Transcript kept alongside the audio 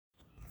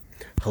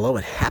Hello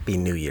and Happy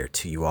New Year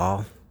to you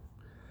all.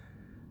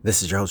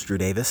 This is your host, Drew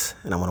Davis,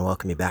 and I want to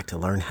welcome you back to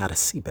Learn How to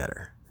See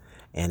Better.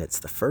 And it's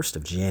the 1st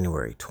of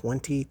January,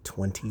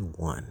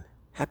 2021.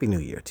 Happy New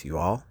Year to you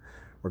all.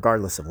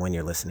 Regardless of when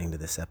you're listening to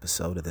this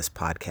episode of this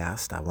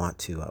podcast, I want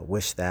to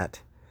wish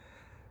that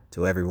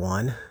to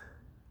everyone.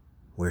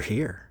 We're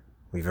here.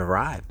 We've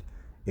arrived.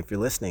 If you're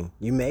listening,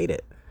 you made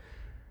it.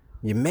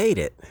 You made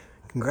it.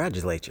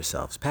 Congratulate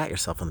yourselves. Pat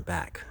yourself on the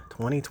back.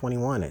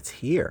 2021, it's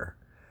here,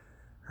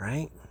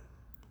 right?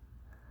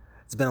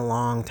 It's been a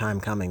long time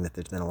coming that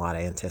there's been a lot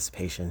of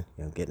anticipation,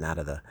 getting out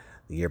of the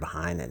year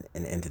behind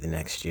and into the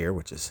next year,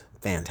 which is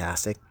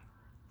fantastic.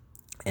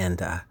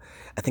 And I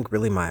think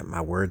really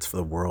my words for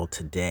the world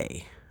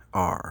today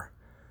are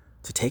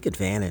to take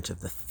advantage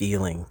of the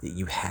feeling that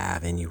you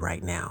have in you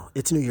right now.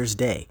 It's New Year's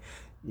Day.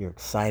 You're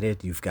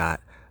excited. You've got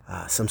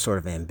some sort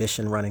of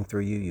ambition running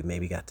through you. You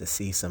maybe got to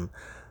see some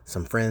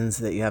friends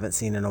that you haven't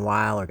seen in a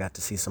while, or got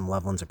to see some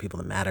loved ones or people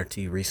that matter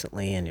to you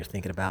recently, and you're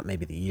thinking about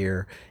maybe the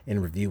year in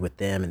review with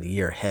them and the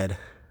year ahead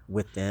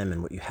with them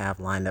and what you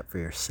have lined up for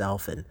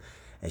yourself. And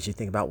as you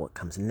think about what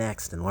comes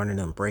next and learning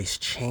to embrace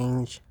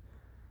change,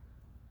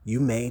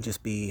 you may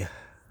just be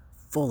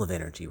full of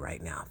energy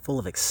right now, full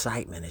of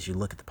excitement as you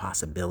look at the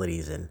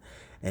possibilities and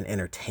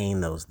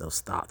entertain those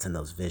thoughts and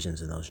those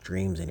visions and those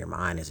dreams in your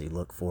mind as you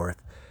look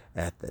forth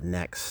at the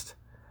next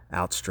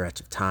outstretch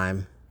of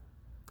time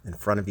in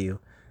front of you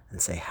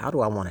and say, how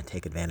do I want to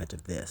take advantage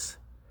of this?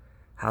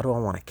 How do I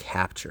want to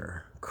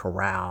capture,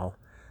 corral,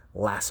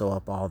 lasso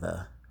up all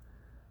the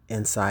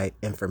insight,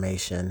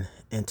 information,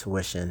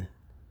 intuition,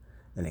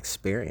 and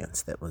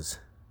experience that was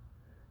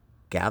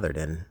gathered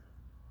in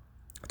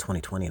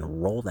 2020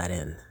 and roll that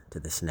in to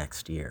this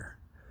next year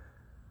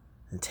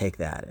and take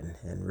that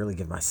and really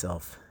give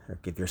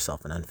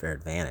yourself an unfair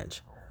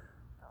advantage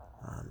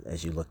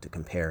as you look to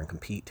compare and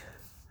compete,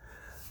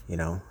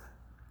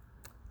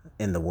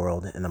 in the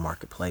world, in the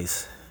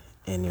marketplace,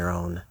 in your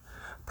own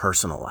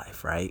personal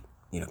life, right?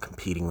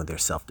 Competing with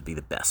yourself to be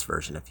the best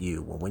version of you.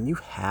 Well, when you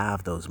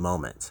have those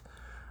moments,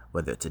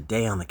 whether it's a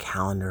day on the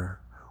calendar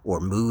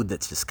or mood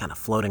that's just kind of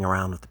floating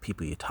around with the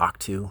people you talk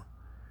to,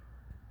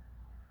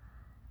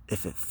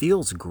 if it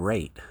feels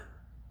great,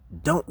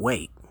 don't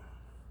wait.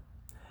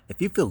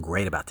 If you feel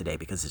great about today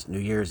because it's New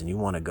Year's and you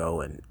want to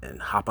go and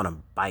hop on a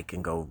bike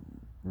and go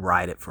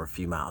ride it for a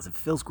few miles, if it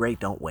feels great,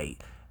 don't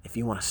wait. If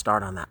you want to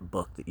start on that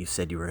book that you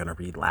said you were going to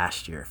read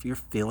last year, if you're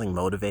feeling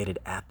motivated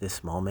at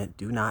this moment,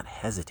 do not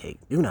hesitate.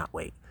 Do not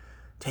wait.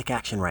 Take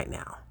action right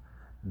now.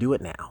 Do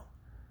it now.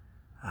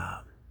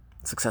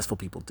 Successful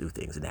people do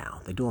things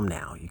now. They do them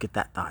now. You get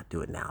that thought,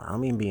 do it now. I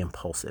don't mean be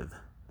impulsive,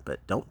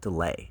 but don't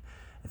delay.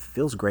 If it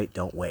feels great,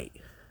 don't wait.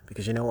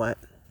 Because you know what?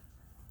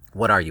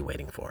 What are you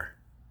waiting for?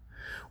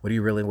 What are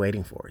you really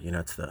waiting for?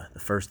 It's the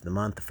first of the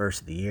month, the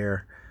first of the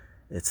year.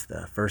 It's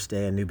the first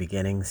day of new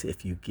beginnings.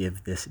 If you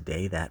give this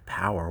day that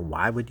power,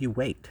 why would you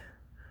wait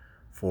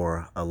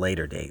for a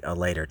later date, a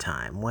later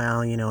time?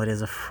 Well, it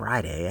is a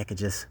Friday. I could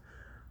just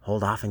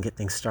hold off and get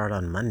things started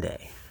on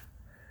Monday.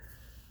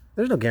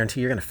 There's no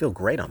guarantee you're going to feel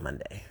great on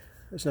Monday.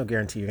 There's no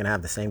guarantee you're going to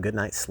have the same good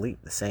night's sleep,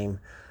 the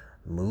same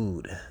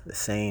mood, the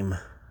same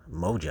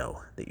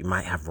mojo that you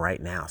might have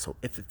right now. So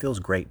if it feels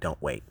great, don't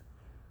wait.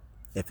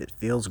 If it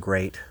feels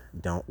great,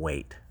 don't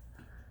wait.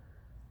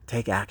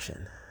 Take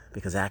action.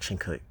 Because action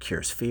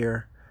cures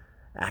fear,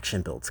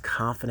 action builds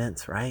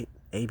confidence, right?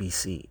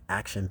 ABC,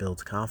 action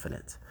builds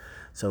confidence.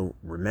 So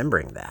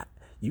remembering that,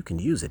 you can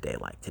use a day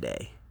like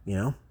today.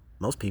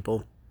 Most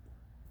people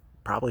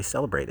probably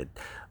celebrated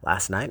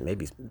last night,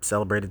 maybe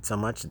celebrated so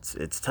much,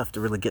 it's tough to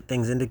really get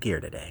things into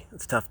gear today.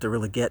 It's tough to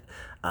really get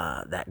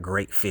that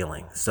great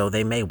feeling. So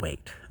they may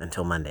wait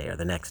until Monday or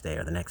the next day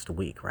or the next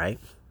week, right?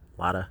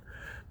 A lot of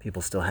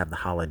people still have the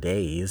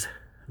holidays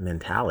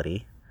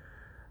mentality,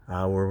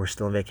 where we're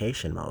still in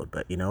vacation mode.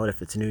 But you know what?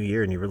 If it's New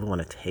Year and you really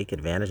want to take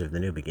advantage of the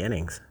new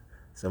beginnings,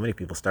 so many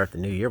people start the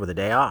new year with a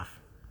day off.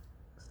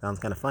 Sounds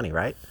kind of funny,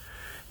 right?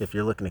 If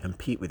you're looking to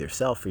compete with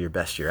yourself for your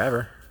best year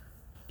ever,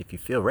 if you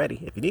feel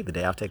ready, if you need the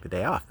day off, take the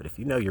day off. But if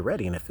you know you're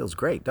ready and it feels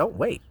great, don't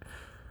wait.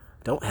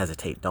 Don't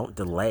hesitate. Don't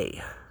delay.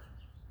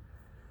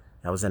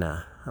 I was in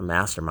a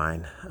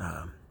mastermind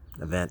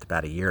event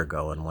about a year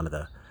ago, and one of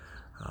the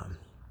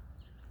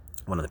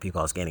people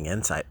I was gaining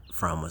insight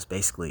from was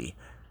basically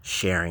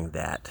sharing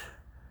that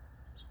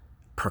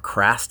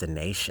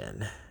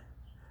procrastination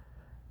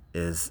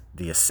is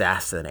the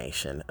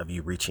assassination of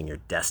you reaching your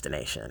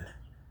destination.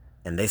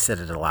 And they said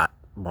it a lot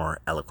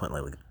more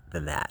eloquently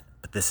than that.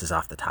 But this is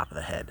off the top of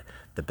the head.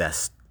 The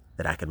best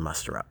that I could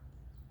muster up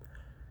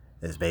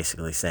is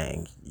basically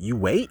saying you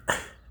wait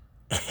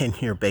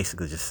and you're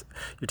basically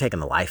you're taking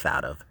the life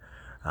out of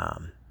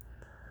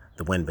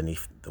the wind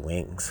beneath the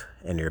wings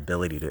and your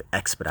ability to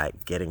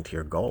expedite getting to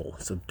your goal.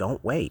 So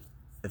don't wait.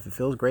 If it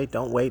feels great,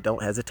 don't wait,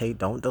 don't hesitate,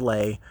 don't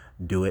delay.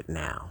 Do it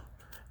now.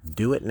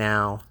 Do it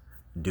now.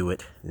 Do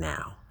it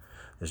now.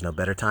 There's no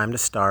better time to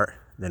start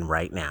than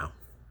right now.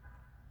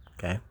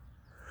 Okay?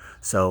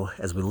 So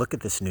as we look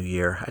at this new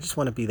year, I just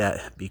want to be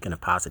that beacon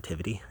of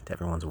positivity to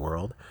everyone's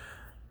world.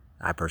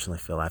 I personally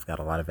feel I've got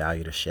a lot of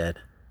value to shed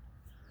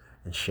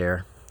and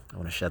share. I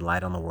want to shed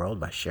light on the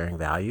world by sharing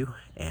value,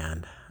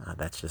 and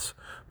that's just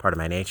part of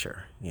my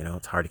nature. You know,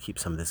 it's hard to keep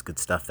some of this good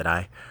stuff that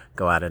I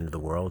go out into the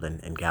world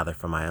and gather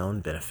for my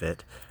own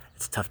benefit.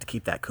 It's tough to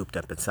keep that cooped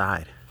up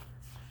inside.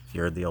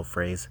 You heard the old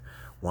phrase,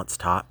 once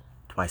taught,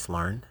 twice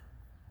learned.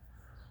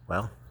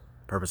 Well,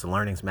 the purpose of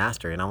learning is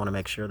mastery, and I want to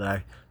make sure that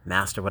I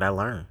master what I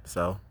learn.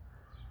 So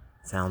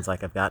it sounds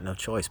like I've got no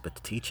choice but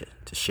to teach it,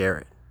 to share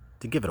it,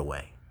 to give it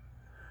away.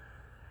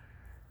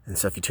 And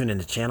so if you tune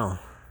into the channel,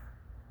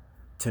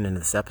 tune into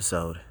this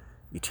episode,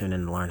 you tune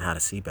in to learn how to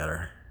see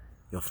better,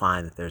 you'll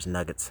find that there's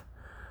nuggets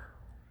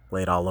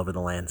laid all over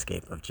the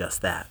landscape of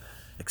just that.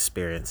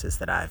 Experiences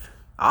that I've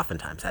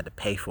oftentimes had to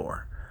pay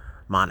for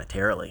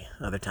monetarily.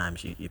 Other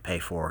times you pay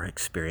for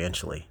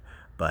experientially.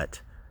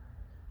 But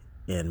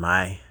in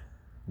my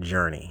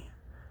journey,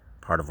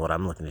 part of what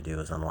I'm looking to do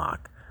is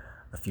unlock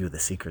a few of the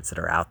secrets that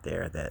are out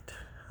there that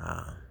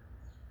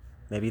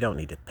maybe you don't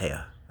need to pay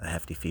a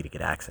hefty fee to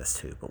get access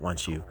to. But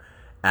once you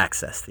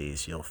access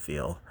these, you'll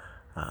feel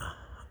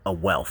a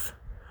wealth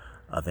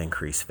of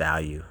increased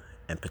value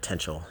and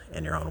potential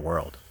in your own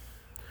world.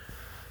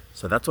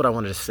 So that's what I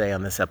wanted to say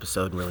on this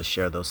episode, and really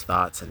share those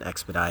thoughts and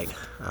expedite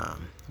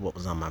what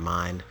was on my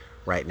mind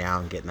right now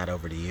and getting that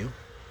over to you,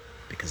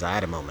 because I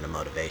had a moment of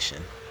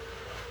motivation.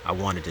 I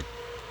wanted to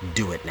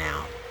do it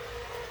now.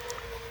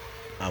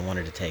 I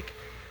wanted to take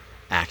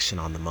action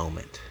on the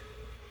moment.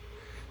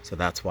 So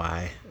that's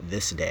why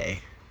this day,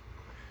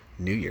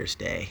 New Year's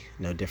Day,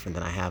 no different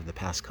than I have the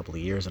past couple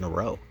of years in a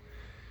row.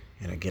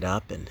 And I get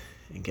up and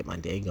get my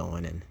day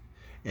going,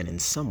 and in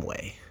some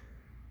way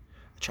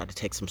I try to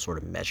take some sort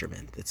of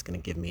measurement that's going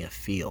to give me a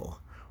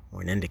feel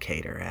or an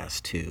indicator as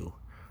to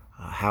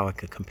how I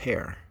could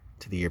compare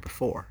to the year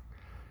before.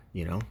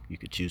 You know, you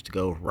could choose to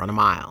go run a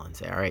mile and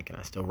say, all right, can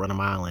I still run a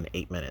mile in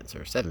 8 minutes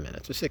or 7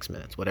 minutes or 6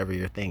 minutes, whatever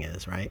your thing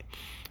is, right?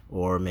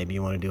 Or maybe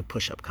you want to do a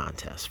push-up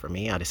contest. For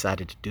me, I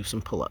decided to do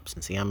some pull-ups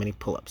and see how many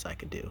pull-ups I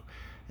could do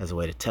as a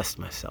way to test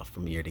myself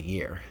from year to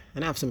year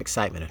and have some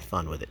excitement and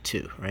fun with it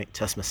too, right?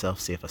 Test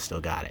myself, see if I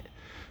still got it.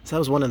 So that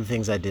was one of the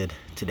things I did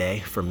today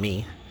for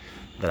me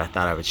that I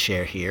thought I would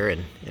share here,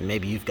 and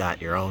maybe you've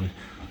got your own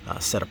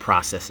set of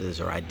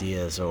processes or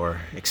ideas or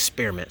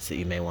experiments that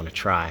you may want to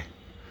try.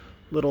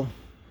 Little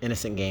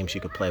innocent games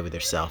you could play with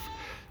yourself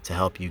to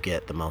help you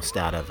get the most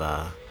out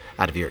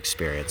of your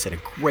experience, and a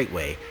great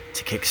way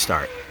to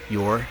kickstart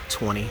your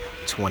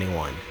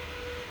 2021.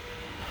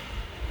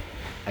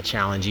 I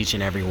challenge each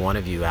and every one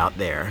of you out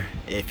there,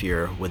 if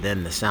you're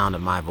within the sound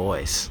of my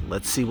voice,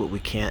 let's see what we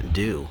can't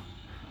do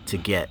to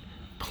get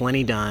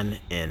plenty done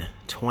in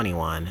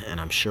 21, and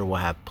I'm sure we'll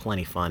have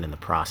plenty fun in the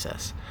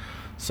process.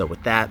 So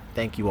with that,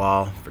 thank you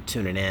all for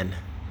tuning in.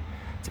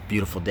 It's a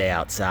beautiful day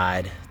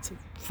outside. It's a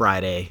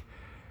Friday,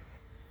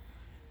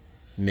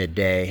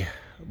 midday,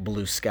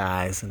 blue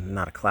skies, and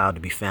not a cloud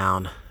to be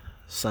found,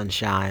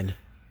 sunshine,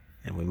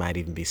 and we might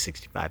even be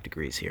 65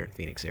 degrees here in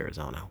Phoenix,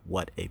 Arizona.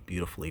 What a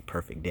beautifully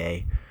perfect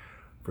day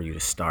for you to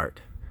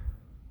start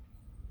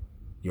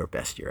your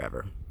best year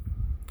ever.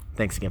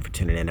 Thanks again for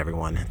tuning in,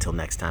 everyone. Until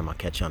next time, I'll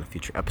catch you on a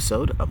future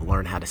episode of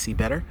Learn How to See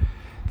Better.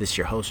 This is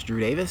your host, Drew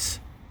Davis.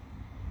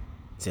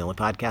 It's the only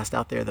podcast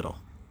out there that'll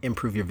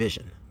improve your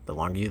vision the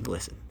longer you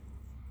listen.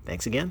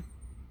 Thanks again.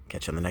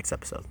 Catch you on the next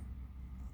episode.